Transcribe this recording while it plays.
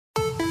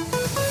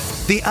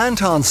The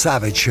Anton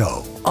Savage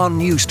Show on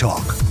News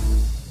Talk.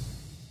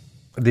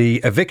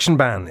 The eviction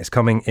ban is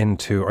coming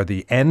into, or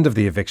the end of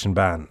the eviction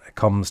ban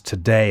comes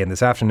today. And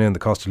this afternoon, the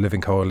Cost of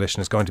Living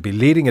Coalition is going to be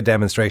leading a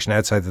demonstration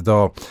outside the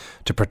Dáil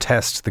to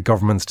protest the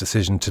government's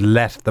decision to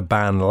let the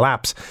ban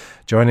lapse.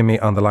 Joining me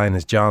on the line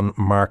is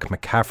John-Mark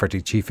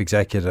McCafferty, Chief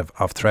Executive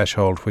of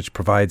Threshold, which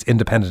provides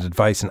independent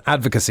advice and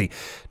advocacy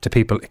to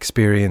people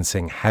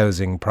experiencing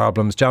housing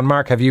problems.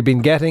 John-Mark, have you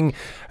been getting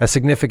a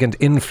significant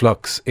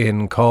influx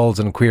in calls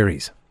and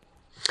queries?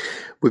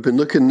 We've been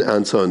looking,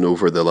 Anton,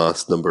 over the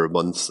last number of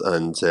months,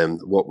 and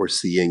what we're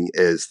seeing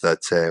is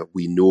that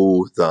we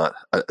know that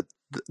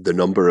the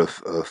number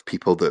of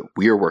people that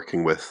we're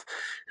working with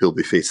who'll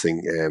be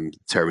facing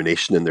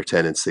termination in their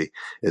tenancy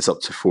is up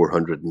to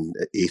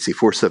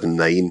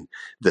 479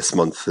 this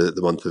month, the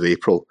month of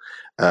April.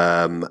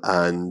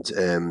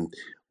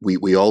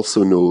 We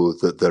also know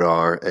that there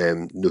are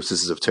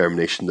notices of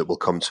termination that will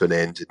come to an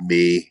end in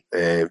May,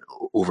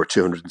 over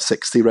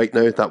 260 right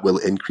now. That will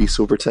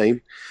increase over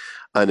time.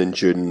 And in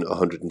June,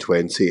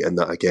 120, and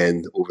that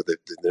again over the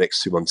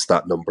next 2 months,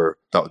 that number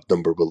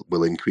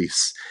will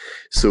increase.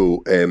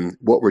 So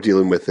what we're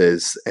dealing with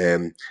is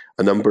a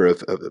number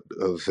of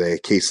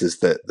cases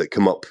that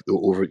come up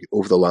over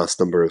the last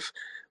number of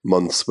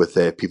months with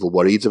people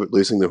worried about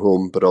losing their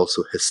home, but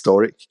also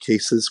historic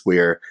cases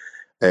where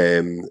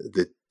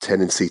the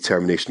tenancy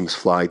termination was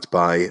flagged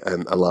by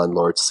a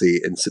landlord, say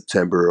in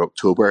September or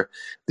October.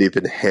 They've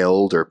been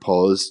held or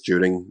paused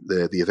during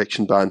the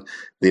eviction ban.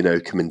 They now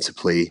come into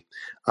play.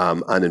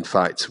 And in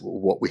fact,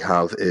 what we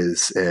have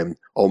is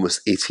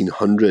almost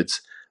 1,800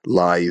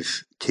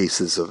 live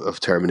cases of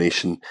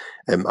termination,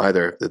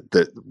 either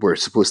that were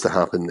supposed to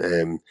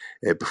happen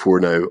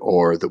before now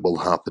or that will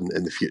happen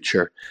in the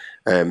future.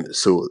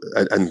 So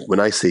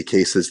when I say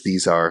cases,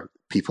 these are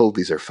people,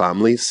 these are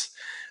families.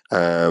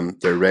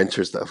 They're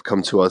renters that have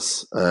come to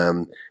us.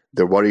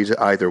 They're worried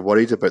about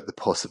the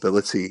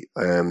possibility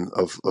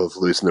of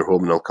losing their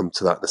home, and I'll come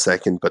to that in a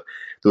second. But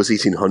those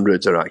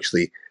 1,800 are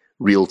actually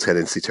real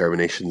tenancy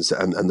terminations,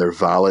 and they're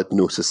valid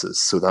notices.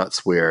 So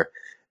that's where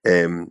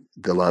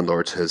the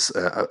landlord has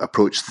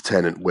approached the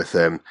tenant with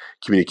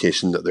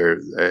communication that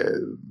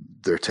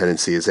their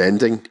tenancy is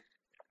ending,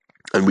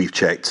 and we've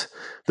checked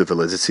the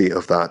validity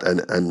of that, and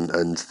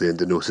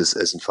the notice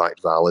is in fact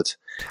valid.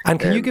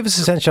 And can you give us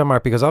a sense,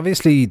 John-Mark, because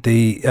obviously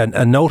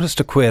a notice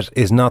to quit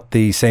is not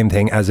the same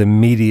thing as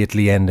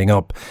immediately ending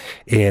up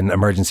in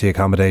emergency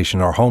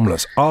accommodation or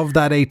homeless. Of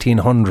that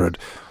 1,800,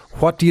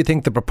 what do you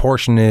think the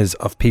proportion is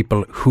of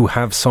people who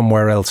have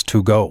somewhere else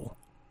to go?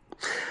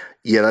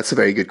 Yeah, that's a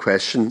very good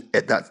question.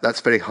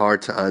 That's very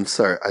hard to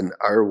answer. And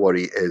our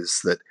worry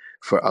is that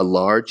for a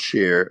large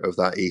share of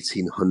that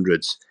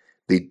 1,800,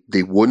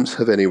 they won't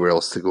have anywhere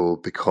else to go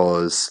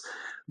because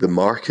the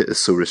market is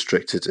so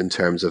restricted in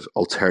terms of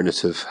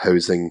alternative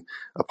housing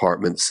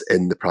apartments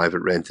in the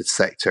private rented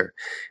sector.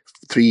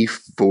 3,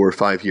 4,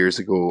 5 years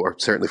ago, or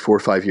certainly 4 or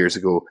 5 years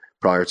ago,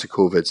 prior to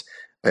COVID,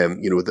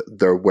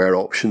 there were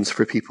options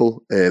for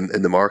people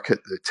in the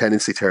market. The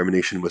tenancy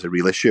termination was a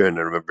real issue, and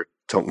I remember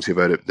talking to you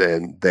about it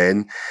then.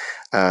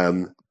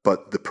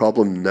 But the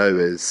problem now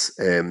is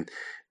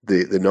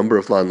the number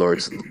of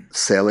landlords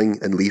selling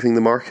and leaving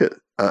the market,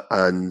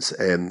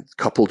 and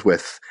coupled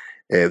with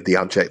the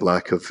abject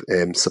lack of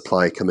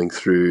supply coming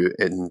through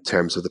in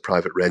terms of the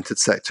private rented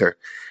sector.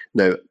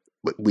 Now,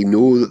 we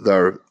know that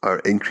there are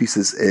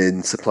increases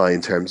in supply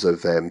in terms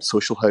of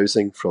social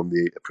housing from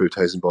the approved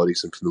housing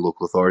bodies and from the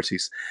local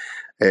authorities,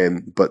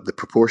 but the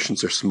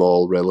proportions are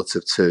small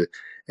relative to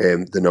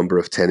the number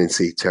of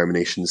tenancy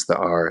terminations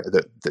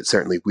that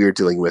certainly we're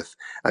dealing with,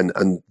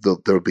 and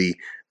there'll be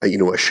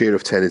a share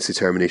of tenancy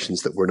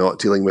terminations that we're not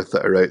dealing with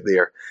that are out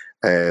there.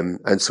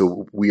 And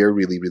so we are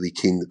really, really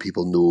keen that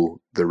people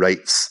know the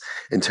rights.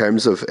 In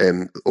terms of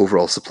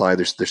overall supply,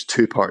 there's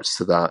two parts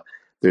to that.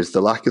 There's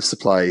the lack of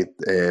supply,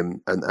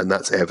 and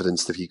that's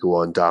evidenced if you go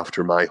on Daft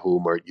or My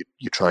Home, or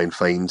you try and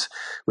find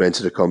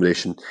rented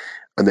accommodation.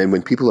 And then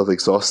when people have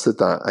exhausted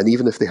that, and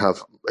even if they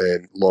have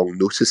long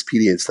notice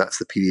periods, that's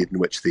the period in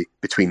which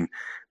between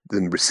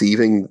them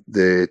receiving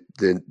the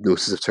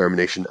notice of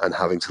termination and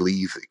having to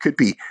leave, it could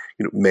be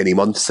many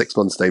months, 6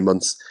 months, 9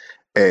 months.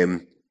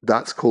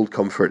 That's cold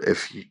comfort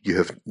if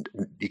you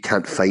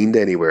can't find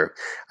anywhere.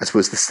 I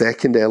suppose the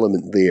second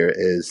element there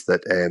is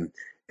that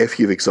if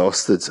you've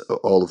exhausted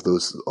all of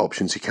those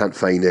options, you can't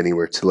find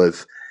anywhere to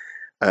live.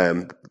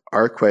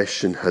 Our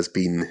question has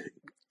been,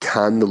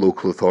 do the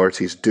local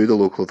authorities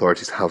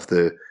have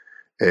the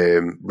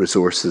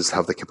resources,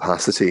 have the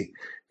capacity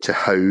to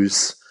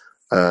house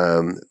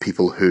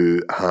people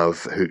who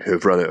have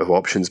run out of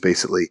options,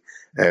 basically,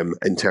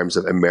 in terms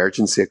of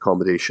emergency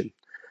accommodation?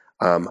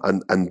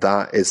 And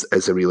that is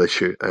a real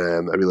issue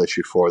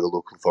for the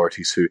local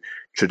authorities, who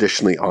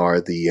traditionally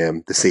are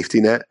the safety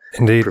net.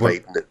 Indeed.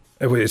 Providing it.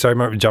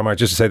 Sorry, John-Mark,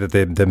 just to say that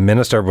the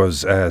Minister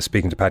was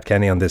speaking to Pat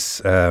Kenny on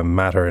this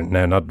matter,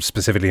 now not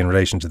specifically in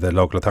relation to the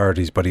local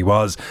authorities, but he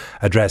was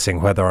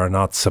addressing whether or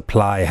not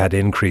supply had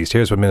increased.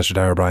 Here's what Minister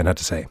Darragh O'Brien had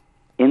to say.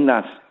 In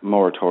that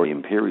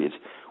moratorium period,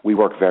 we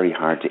worked very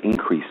hard to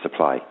increase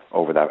supply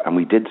over that, and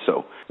we did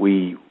so.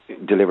 We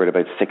delivered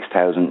about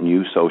 6,000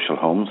 new social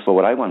homes. So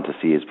what I want to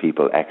see is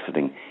people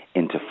exiting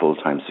into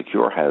full-time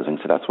secure housing.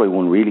 So that's why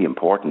one really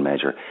important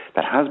measure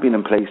that has been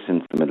in place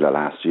since the middle of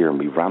last year, and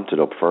we've ramped it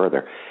up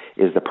further,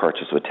 is the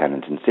purchase of a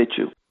tenant in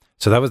situ.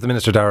 So that was the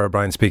Minister Darragh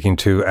O'Brien speaking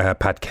to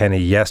Pat Kenny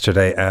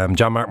yesterday.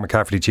 John-Mark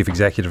McCafferty, Chief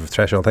Executive of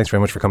Threshold, thanks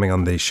very much for coming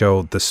on the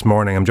show this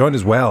morning. I'm joined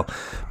as well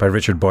by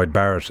Richard Boyd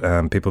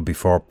Barrett, People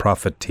Before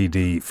Profit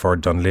TD for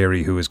Dun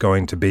Laoghaire, who is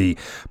going to be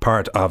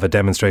part of a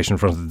demonstration in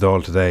front of the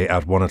Dáil today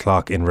at 1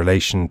 o'clock in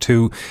relation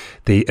to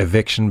the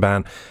eviction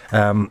ban.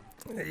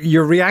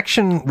 Your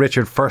reaction,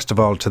 Richard, first of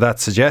all, to that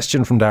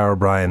suggestion from Darragh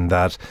O'Brien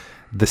that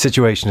the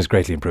situation is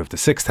greatly improved. The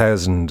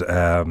 6,000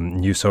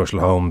 new social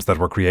homes that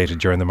were created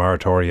during the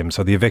moratorium,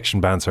 so the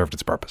eviction ban served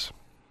its purpose.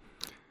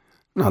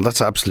 No,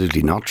 that's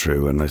absolutely not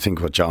true. And I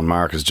think what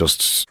John-Mark has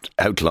just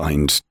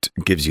outlined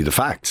gives you the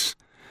facts.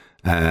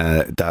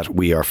 That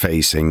we are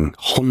facing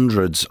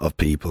hundreds of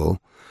people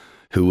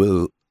who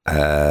will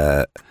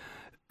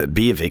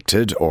be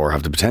evicted or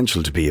have the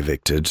potential to be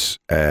evicted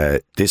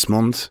this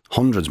month,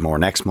 hundreds more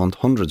next month,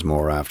 hundreds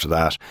more after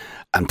that,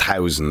 and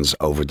thousands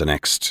over the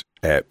next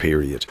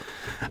period.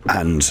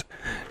 And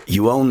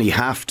you only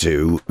have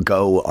to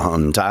go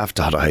on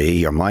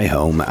daft.ie or My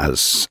Home,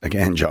 as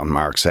again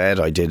John-Mark said.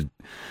 I did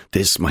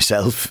this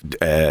myself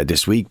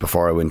this week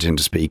before I went in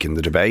to speak in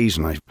the debate,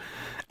 and I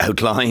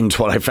outlined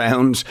what I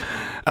found,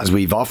 as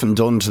we've often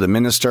done to the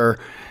Minister.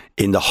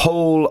 In the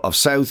whole of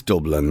South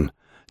Dublin,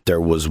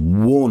 there was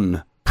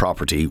one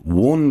property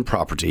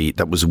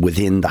that was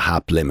within the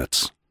HAP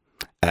limits.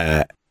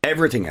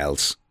 Everything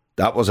else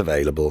that was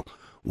available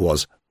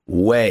was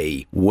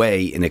way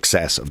in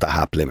excess of the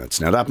HAP limits.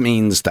 Now that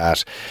means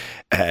that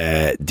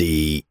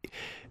the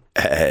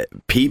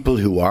people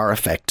who are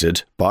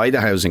affected by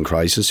the housing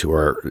crisis, who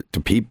are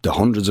the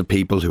hundreds of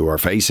people who are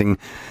facing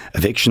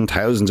eviction,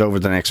 thousands over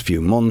the next few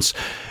months,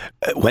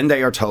 when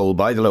they are told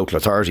by the local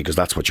authority, because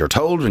that's what you're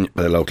told when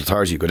by the local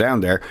authority, you go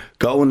down there,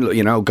 go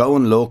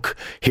and look,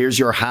 here's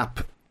your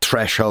HAP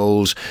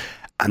threshold,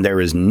 and there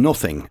is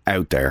nothing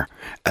out there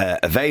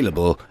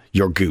available,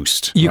 you're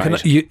goosed.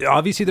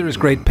 Obviously there is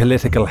great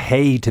political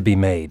hay to be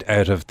made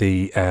out of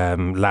the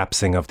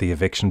lapsing of the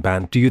eviction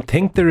ban. Do you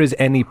think there is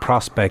any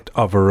prospect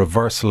of a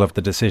reversal of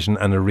the decision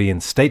and a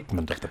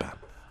reinstatement of the ban?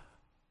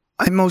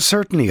 I most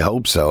certainly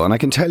hope so. And I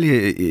can tell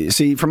you,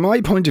 see, from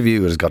my point of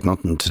view, it has got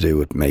nothing to do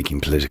with making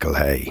political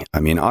hay. I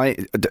mean,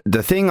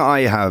 the thing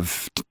I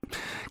have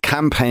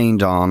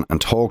campaigned on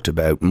and talked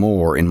about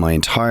more in my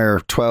entire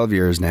 12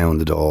 years now in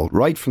the Dáil,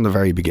 right from the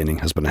very beginning,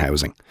 has been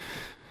housing.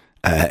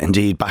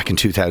 Indeed, back in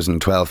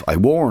 2012, I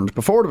warned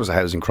before there was a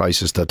housing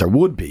crisis that there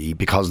would be,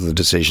 because of the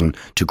decision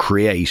to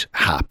create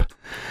HAP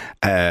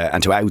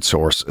and to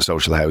outsource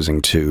social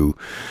housing to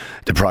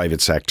the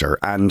private sector.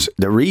 And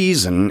the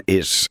reason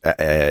it,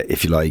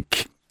 if you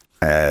like,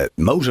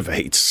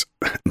 motivates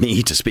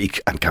me to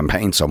speak and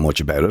campaign so much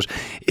about it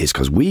is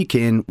because week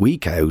in,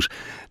 week out,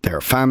 there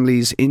are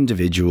families,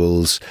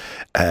 individuals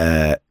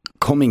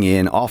coming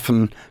in,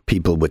 often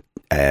people with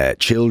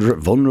children,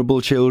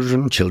 vulnerable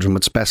children, children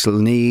with special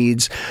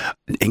needs,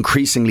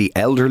 increasingly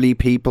elderly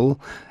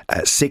people,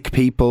 sick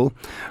people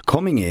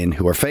coming in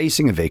who are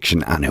facing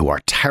eviction and who are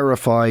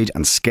terrified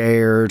and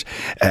scared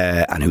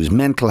and whose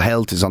mental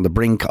health is on the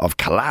brink of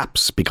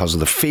collapse because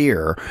of the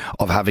fear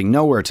of having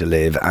nowhere to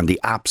live and the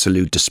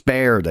absolute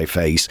despair they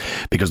face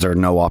because there are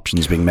no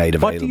options being made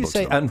available. What do you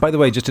say? And by the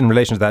way, just in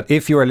relation to that,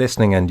 if you are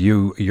listening and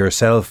you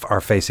yourself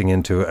are facing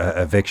into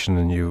eviction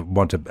and you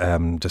want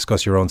to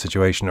discuss your own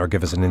situation or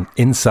give us an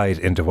insight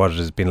into what it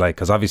has been like,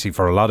 because obviously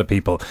for a lot of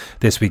people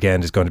this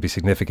weekend is going to be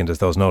significant as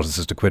those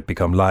notices to quit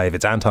become live.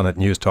 It's Anton at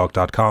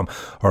newstalk.com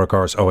or of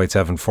course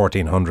 087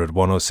 1400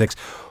 106.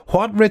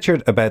 What,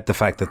 Richard, about the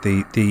fact that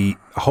the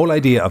whole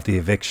idea of the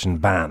eviction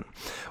ban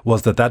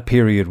was that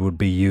period would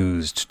be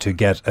used to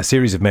get a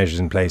series of measures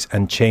in place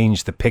and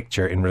change the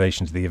picture in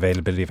relation to the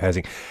availability of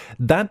housing?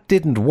 That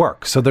didn't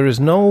work. So there is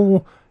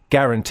no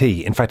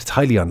guarantee, in fact it's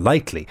highly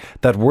unlikely,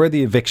 that were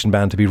the eviction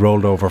ban to be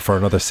rolled over for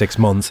another 6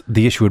 months,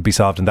 the issue would be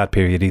solved in that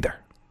period either.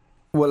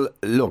 Well,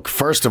 look,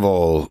 first of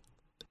all,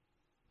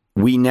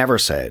 we never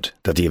said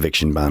that the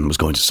eviction ban was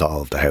going to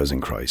solve the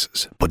housing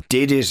crisis. But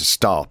did it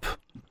stop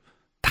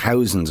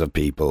thousands of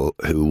people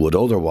who would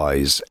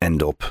otherwise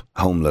end up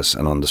homeless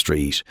and on the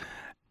street,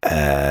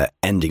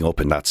 ending up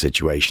in that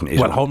situation?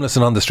 Homeless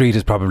and on the street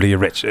is probably a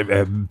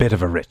bit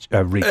of a reach.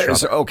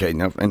 Okay,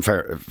 no, and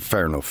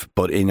fair enough.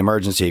 But in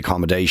emergency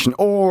accommodation,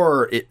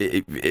 or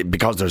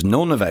because there's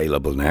none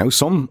available now,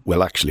 some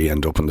will actually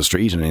end up on the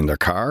street and in their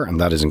car,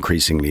 and that is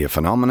increasingly a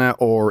phenomena,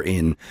 or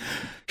in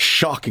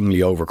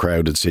shockingly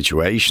overcrowded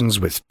situations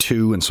with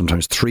 2 and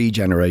sometimes 3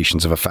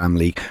 generations of a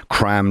family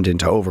crammed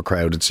into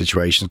overcrowded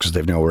situations because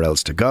they've nowhere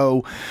else to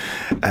go.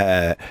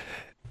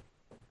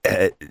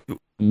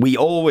 We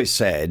always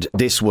said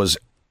this was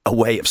a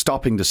way of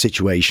stopping the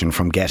situation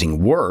from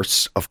getting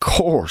worse. Of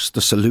course,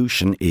 the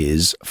solution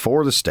is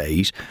for the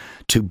state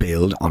to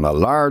build on a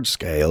large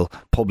scale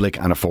public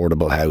and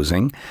affordable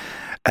housing.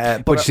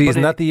 But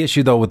isn't that the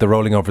issue though with the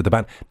rolling over the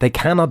ban? They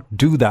cannot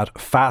do that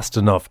fast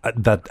enough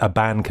that a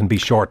ban can be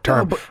short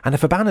term. And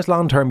if a ban is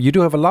long term, you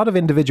do have a lot of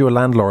individual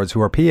landlords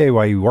who are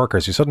PAYE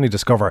workers who suddenly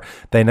discover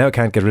they now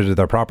can't get rid of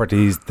their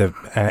properties. The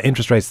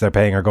interest rates they're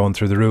paying are going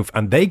through the roof,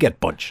 and they get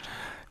bunched.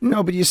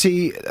 No, but you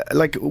see,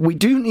 like, we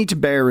do need to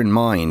bear in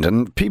mind,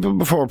 and People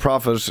Before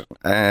Profit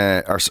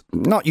are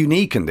not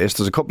unique in this.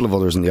 There's a couple of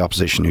others in the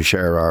opposition who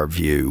share our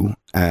view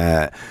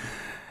that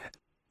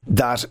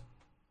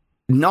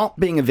not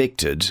being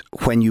evicted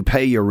when you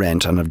pay your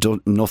rent and have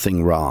done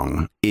nothing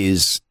wrong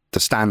is the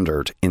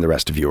standard in the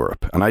rest of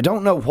Europe. And I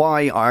don't know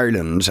why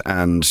Ireland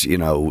and,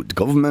 the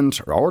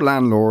government or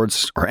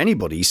landlords or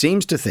anybody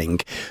seems to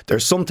think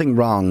there's something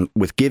wrong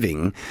with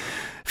giving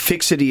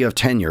fixity of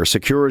tenure,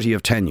 security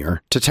of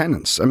tenure to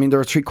tenants. I mean, there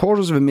are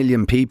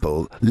 750,000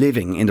 people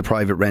living in the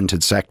private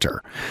rented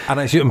sector. And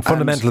I assume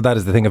fundamental to that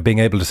is the thing of being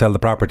able to sell the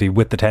property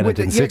with the tenant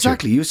in situ.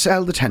 Exactly. You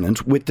sell the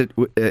tenant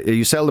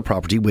you sell the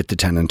property with the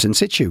tenant in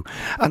situ.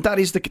 And that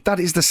is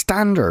the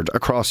standard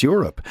across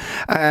Europe.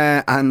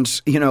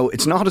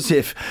 It's not as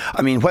if,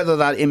 whether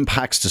that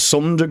impacts to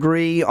some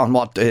degree on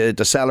what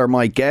the seller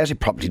might get,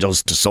 it probably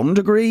does to some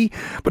degree,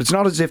 but it's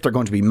not as if they're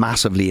going to be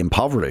massively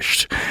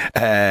impoverished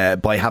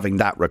by having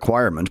that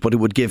requirement, but it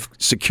would give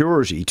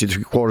security to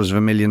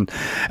 750,000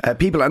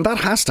 people, and that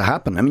has to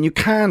happen. You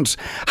can't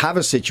have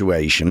a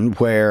situation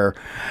where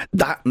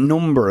that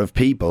number of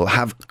people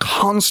have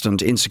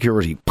constant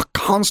insecurity,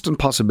 constant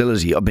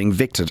possibility of being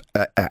evicted,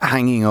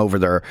 hanging over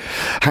their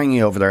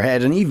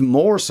head, and even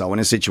more so in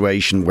a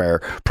situation where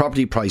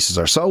property prices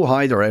are so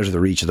high they're out of the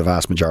reach of the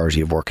vast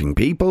majority of working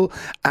people,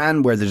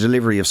 and where the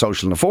delivery of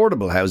social and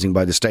affordable housing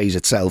by the state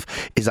itself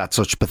is at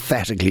such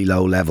pathetically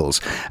low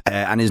levels,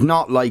 and is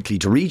not likely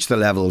to reach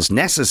the levels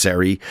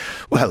necessary,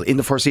 in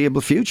the foreseeable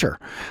future.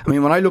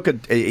 When I look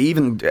at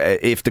even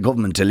if the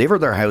government deliver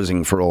their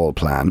Housing for All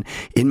plan,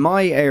 in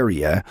my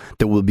area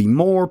there will be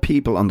more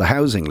people on the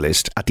housing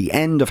list at the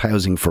end of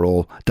Housing for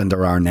All than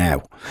there are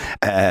now.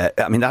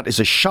 That is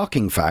a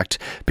shocking fact,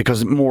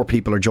 because more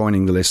people are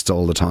joining the lists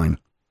all the time.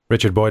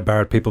 Richard Boyd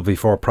Barrett, People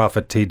Before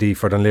Profit TD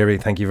for Dun Laoghaire,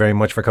 thank you very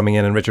much for coming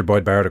in. And Richard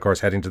Boyd Barrett, of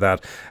course, heading to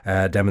that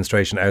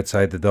demonstration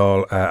outside the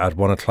Dáil at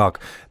 1 o'clock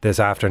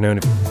this afternoon.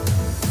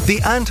 The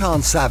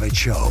Anton Savage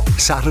Show,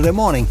 Saturday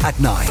morning at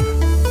 9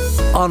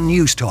 on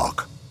News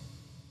Talk.